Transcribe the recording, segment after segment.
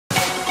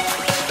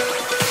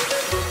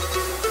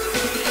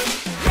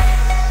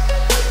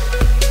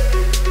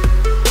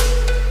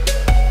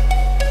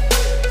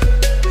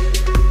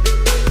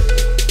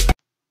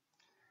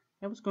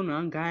what's going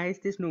on, guys?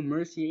 This is No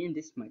Mercy, and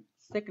this is my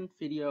second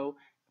video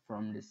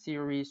from the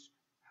series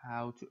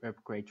how to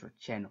upgrade your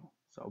channel.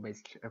 So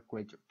basically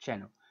upgrade your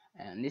channel,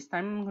 and this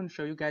time I'm going to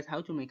show you guys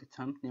how to make a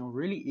thumbnail.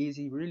 Really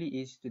easy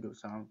to do.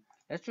 So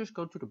let's just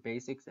go to the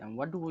basics. And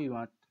what do we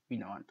want? We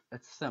want a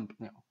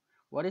thumbnail.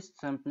 What is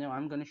thumbnail?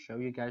 I'm going to show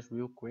you guys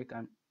real quick.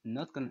 I'm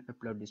not going to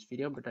upload this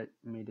video, but I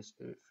made this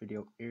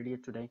video earlier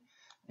today,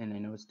 and I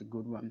know it's the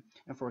good one.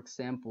 And for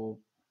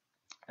example,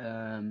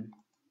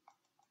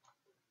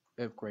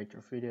 upgrade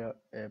your video,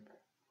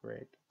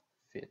 upgrade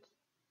fit.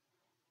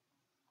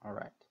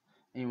 Alright,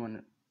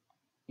 and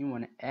you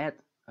want to add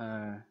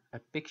a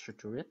picture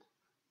to it.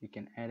 You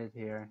can add it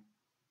here,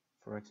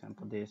 for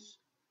example this,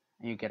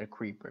 and you get a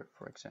creeper,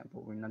 for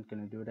example. We're not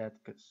gonna do that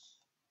because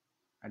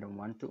I don't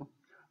want to,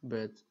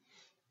 but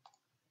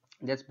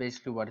that's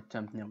basically what a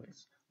thumbnail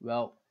is.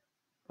 Well,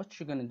 what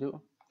you're gonna do,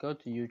 go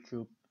to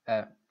YouTube,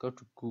 go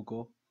to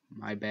Google,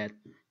 my bad,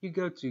 you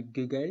go to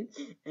Google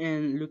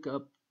and look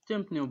up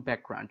thumbnail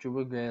background. You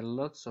will get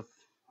lots of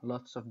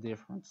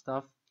different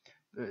stuff.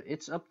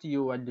 It's up to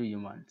you, what do you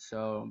want.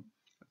 So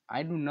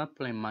I do not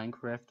play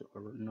Minecraft,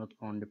 or not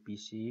on the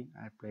PC.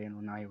 I play it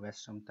on iOS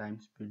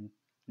sometimes, but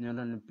not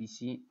on the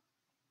PC.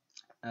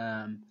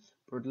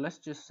 But let's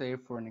just say,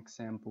 for an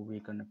example, we're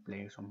gonna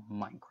play some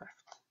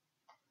Minecraft.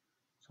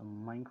 So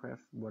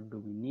Minecraft, what do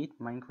we need?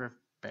 Minecraft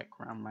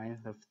background,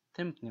 Minecraft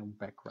thumbnail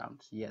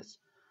background. Yes.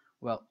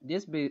 Well,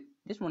 this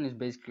one is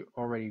basically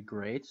already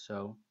great.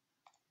 So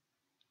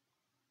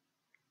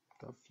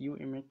go view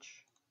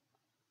image,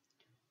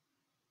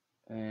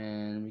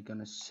 and we're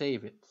gonna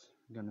save it.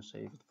 We're gonna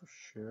save it for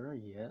sure.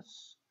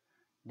 Yes.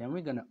 Then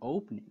we're gonna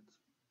open it.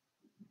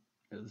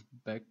 This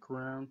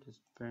background,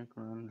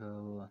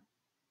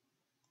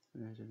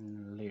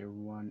 layer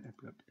 1,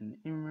 upload an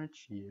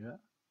image. Yeah.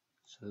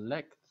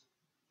 Select.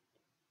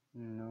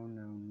 No,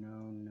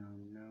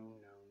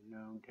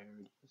 there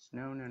it is.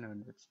 No,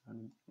 that's not,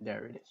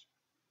 there it is.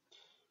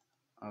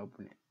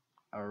 Open it.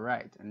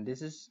 Alright, and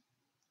this is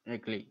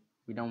ugly.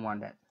 We don't want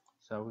that.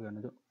 So we're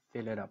gonna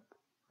fill it up.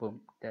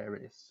 Boom, there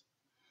it is.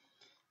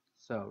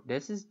 So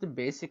this is the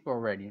basic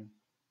already.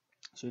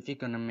 So if you're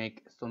gonna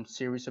make some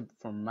series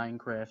from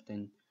Minecraft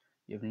and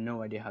you have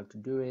no idea how to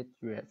do it,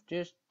 you have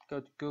just go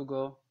to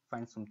Google,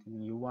 find something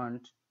you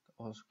want.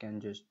 Also can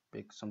just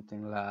pick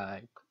something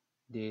like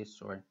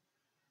this, or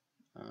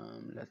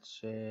let's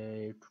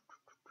say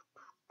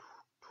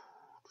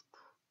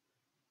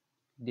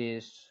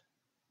this,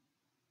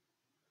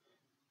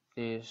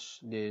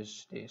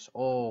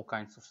 all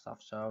kinds of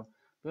stuff. So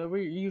but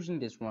we're using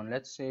this one.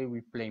 Let's say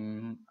we play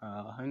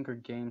Hunger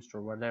Games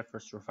or whatever,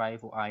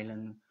 Survival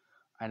Island,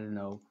 I don't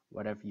know,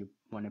 whatever you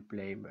want to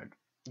play, but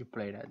you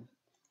play that.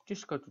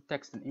 Just go to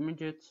text and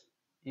images,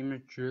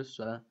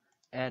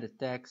 add a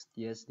text.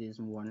 Yes, this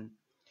one,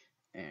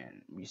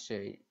 and we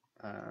say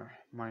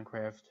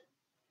Minecraft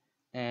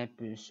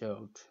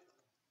episode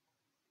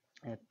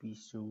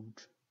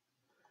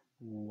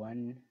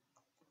 1.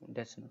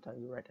 That's not how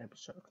you write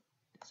episode.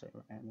 That's how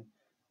you write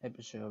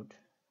episode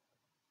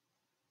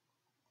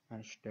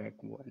 #1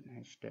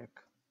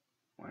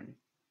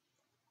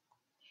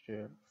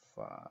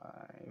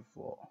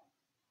 survival.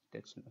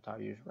 That's not how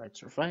you write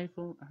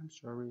survival. I'm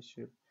sorry,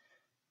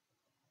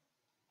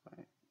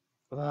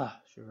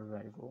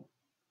 survival.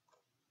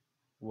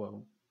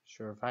 Whoa,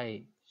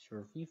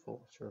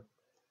 survival.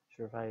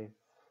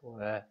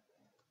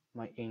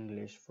 My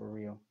English for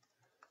real.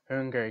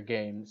 Hunger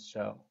Games.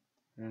 So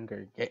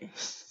Hunger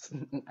Games.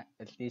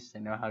 At least I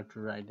know how to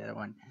write that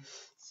one.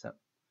 So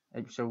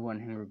episode 1,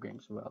 Hunger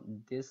Games. Well,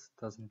 this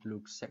doesn't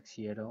look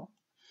sexy at all.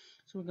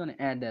 So we're gonna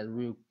add that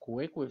real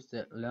quick. With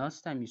the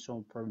last time you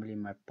saw probably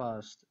in my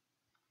past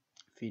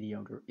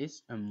video, there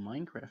is a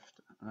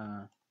Minecraft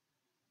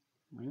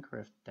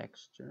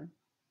texture.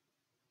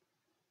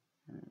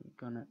 And we're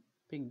gonna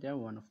pick that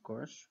one, of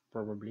course.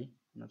 Probably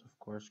not, of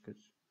course,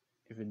 because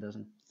if it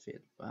doesn't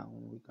fit, well,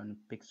 we're gonna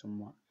pick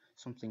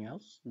something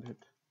else.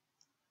 But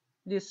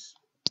this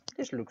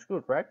looks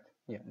good, right?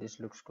 Yeah, this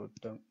looks good.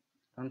 Don't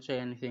say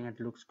anything. It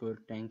looks good.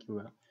 Thank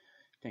you.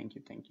 Thank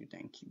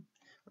you.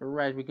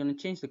 Alright, we're gonna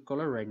change the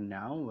color right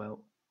now.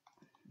 Well,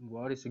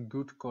 what is a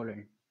good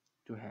color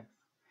to have?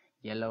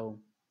 Yellow.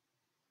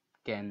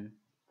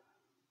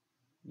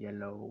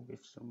 Yellow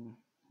with some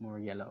more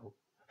yellow.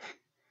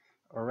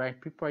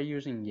 Alright, people are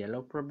using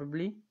yellow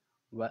probably.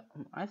 Well,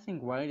 I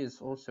think white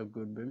is also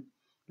good, but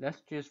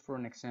let's just, for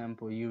an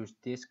example, use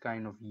this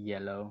kind of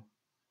yellow.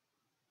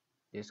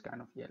 This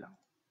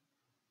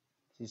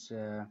is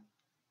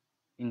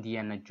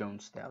Indiana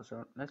Jones style.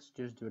 So let's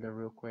just do that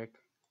real quick.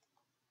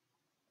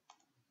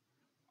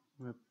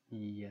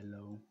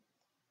 Yellow.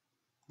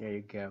 There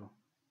you go.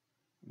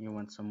 You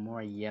want some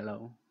more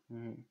yellow.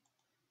 I'm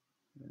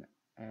gonna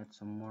add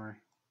some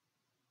more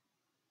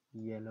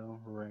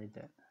yellow right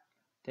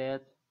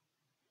that.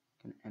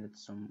 Can add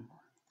some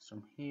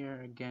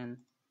here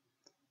again.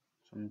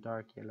 Some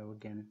dark yellow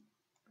again,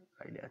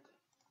 like that.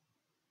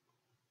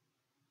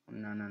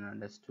 No,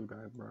 that's too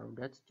dark, bro.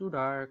 That's too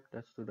dark.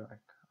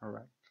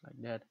 Alright,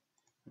 like that.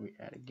 We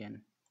add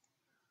again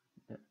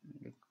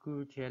the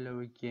good yellow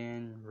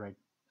again, right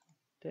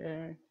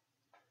there.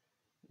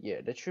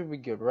 Yeah, that should be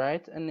good,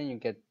 right? And then you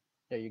get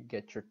there, you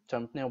get your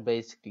thumbnail.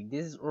 Basically,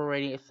 this is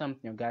already a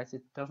thumbnail, guys.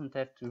 It doesn't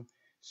have to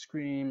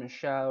scream and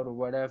shout or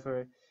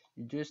whatever.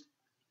 You just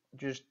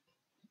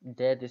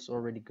that is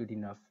already good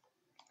enough.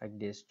 Like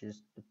this,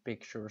 just a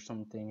picture or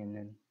something, and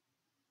then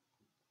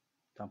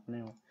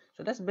thumbnail.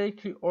 So that's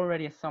basically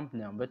already a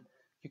thumbnail. But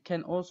you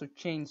can also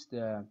change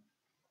the,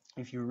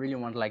 if you really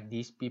want, like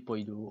these people,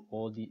 you do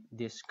all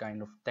this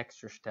kind of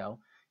texture style.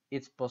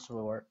 It's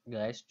possible,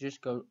 guys.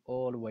 Just go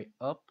all the way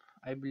up,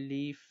 I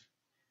believe.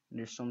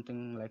 There's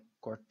something like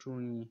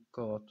cartoony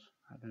called,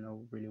 I don't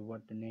know really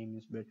what the name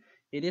is, but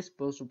it is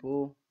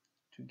possible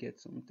to get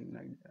something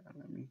like that.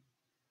 Let me,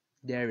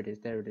 there it is,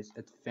 there it is.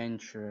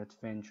 Adventure.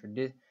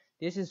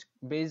 This is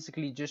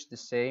basically just the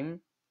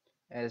same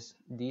as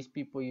these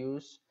people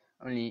use,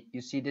 only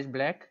you see this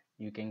black,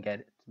 you can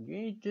get it.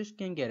 You just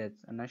can get it,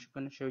 and I'm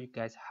gonna show you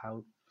guys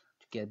how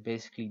to get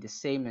basically the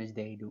same as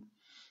they do.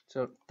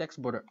 So text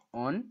border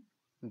on,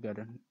 you got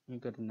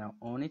it now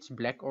on. It's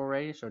black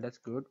already, so that's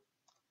good.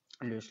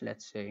 Just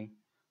let's say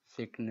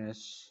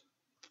thickness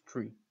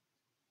 3.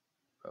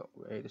 Oh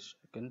wait a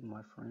second,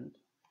 my friend.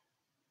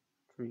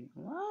 3.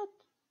 What?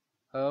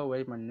 Oh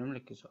wait, my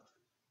numeric is off.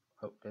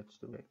 Oh, that's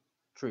the way.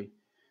 3.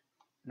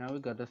 Now we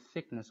got the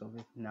thickness of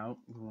it. Now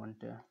we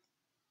want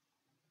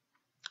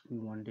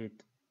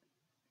it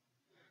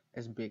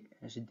as big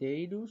as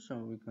they do, so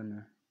we're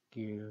gonna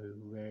give,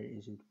 where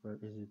is it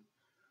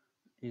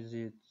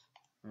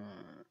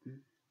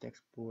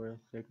text border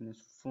thickness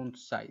font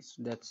size,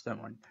 that's the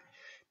one.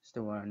 It's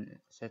the one,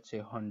 let's say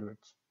 100.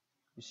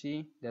 You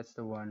see, that's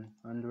the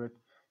 100.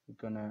 We're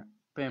gonna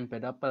pimp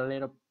it up a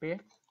little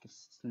bit,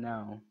 because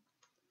now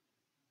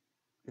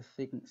the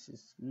thickness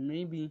is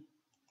maybe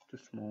too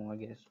small, I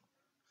guess.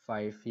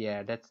 5,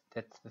 yeah, that's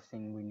the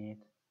thing we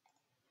need.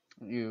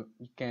 You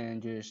can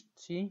just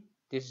see,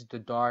 this is the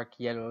dark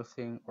yellow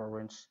thing,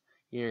 orange.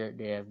 Here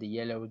they have the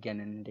yellow again,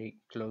 and they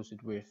close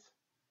it with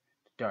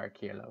the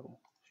dark yellow.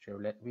 So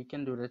we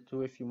can do that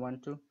too if you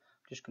want to. I'm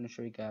just gonna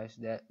show you guys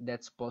that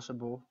that's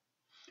possible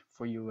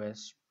for you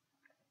as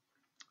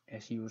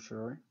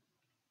user.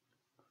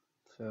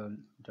 So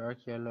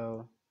dark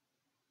yellow,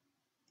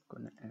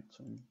 gonna add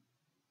some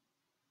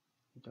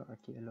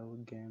dark yellow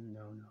again.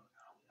 No,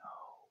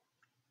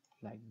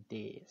 like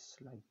this,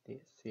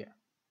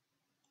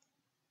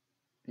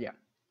 yeah,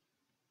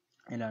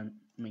 and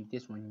then make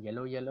this one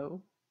yellow,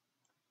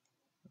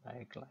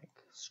 like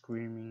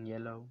screaming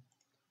yellow,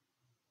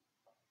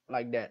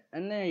 like that.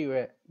 And there you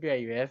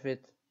have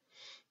it.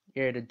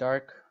 Here the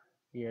dark,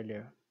 here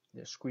the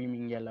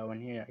screaming yellow,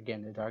 and here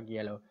again the dark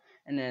yellow.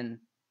 And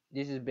then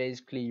this is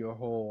basically your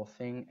whole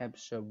thing.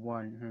 Episode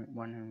 1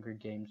 Hunger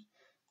Games.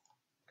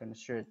 Gonna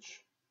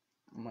search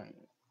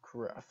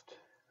Minecraft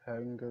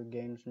Hunger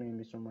Games.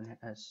 Maybe someone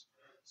has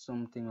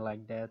something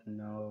like that.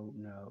 No,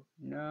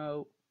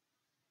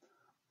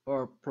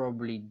 or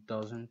probably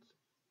does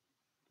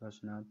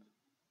not.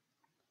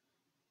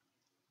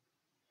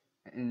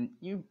 And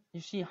you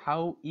see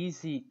how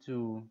easy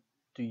to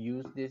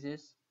use this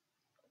is,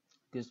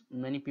 because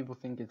many people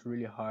think it's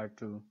really hard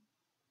to,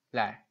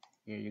 like,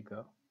 here you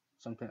go,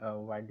 something.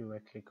 Oh, why do I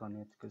click on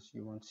it? Because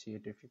you won't see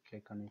it if you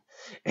click on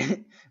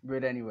it.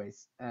 But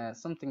anyways,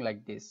 something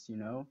like this,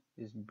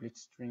 this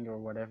blitzstring or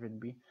whatever it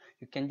be,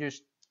 you can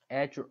just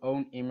add your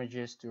own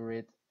images to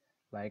it.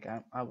 Like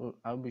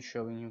I'll be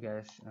showing you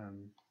guys,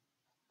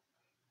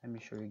 let me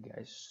show you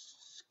guys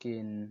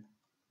skin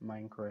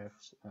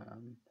Minecraft,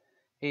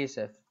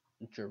 ASF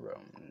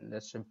Jerome.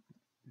 That's a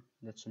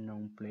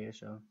known player.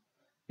 So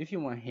if you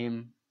want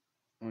him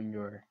on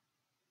your,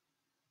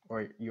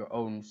 or your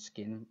own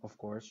skin, of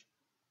course,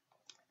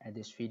 add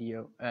this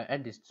video,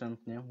 add this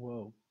thumbnail.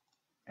 Whoa,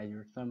 add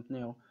your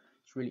thumbnail.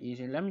 It's really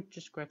easy. Let me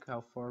just check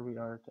how far we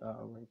are.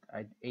 Wait,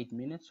 8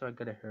 minutes, so I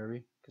gotta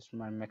hurry because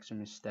my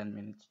maximum is 10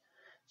 minutes.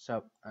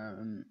 So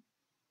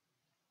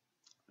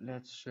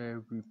let's say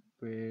we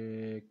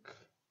pick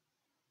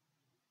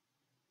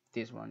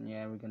this one.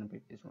 Yeah, we're gonna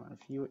pick this one.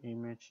 View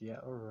image. Yeah,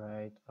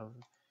 alright. I'll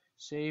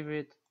save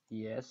it.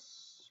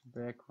 Yes.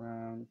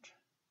 Background.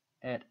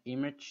 Add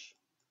image.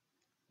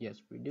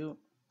 Yes, we do.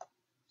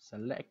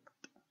 Select.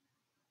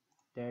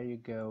 There you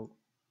go.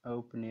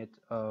 Open it.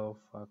 Oh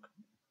fuck.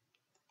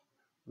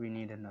 We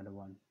need another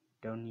one.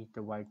 Don't need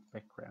the white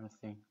background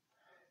thing.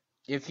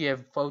 If you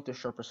have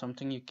Photoshop or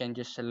something, you can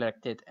just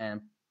select it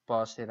and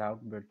pass it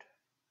out, but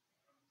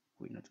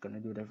we're not gonna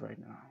do that right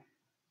now.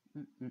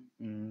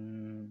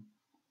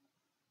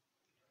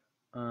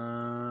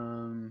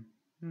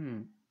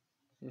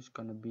 This is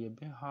gonna be a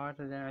bit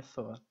harder than I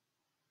thought.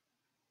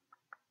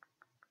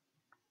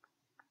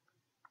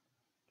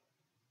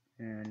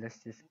 And let's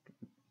just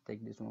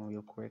take this one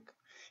real quick.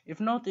 If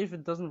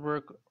it doesn't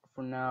work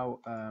for now,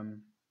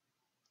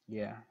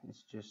 yeah,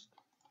 it's just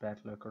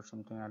bad luck or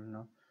something, I don't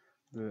know.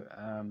 But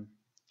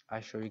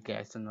I show you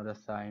guys another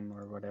time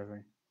or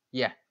whatever.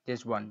 Yeah,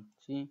 this one.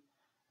 See,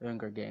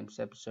 Hunger Games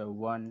episode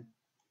 1.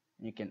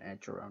 You can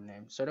add your own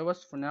name. So that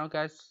was for now,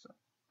 guys.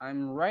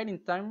 I'm right in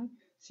time,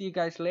 See you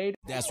guys later.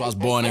 That's why I was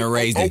born and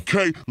raised in.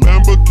 Okay,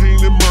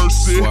 Lamborghini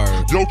Mercy.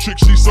 Swerve. Yo chick,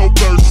 she so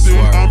thirsty.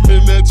 Swerve. I'm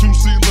in that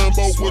 2C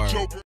Lambo with Swerve. your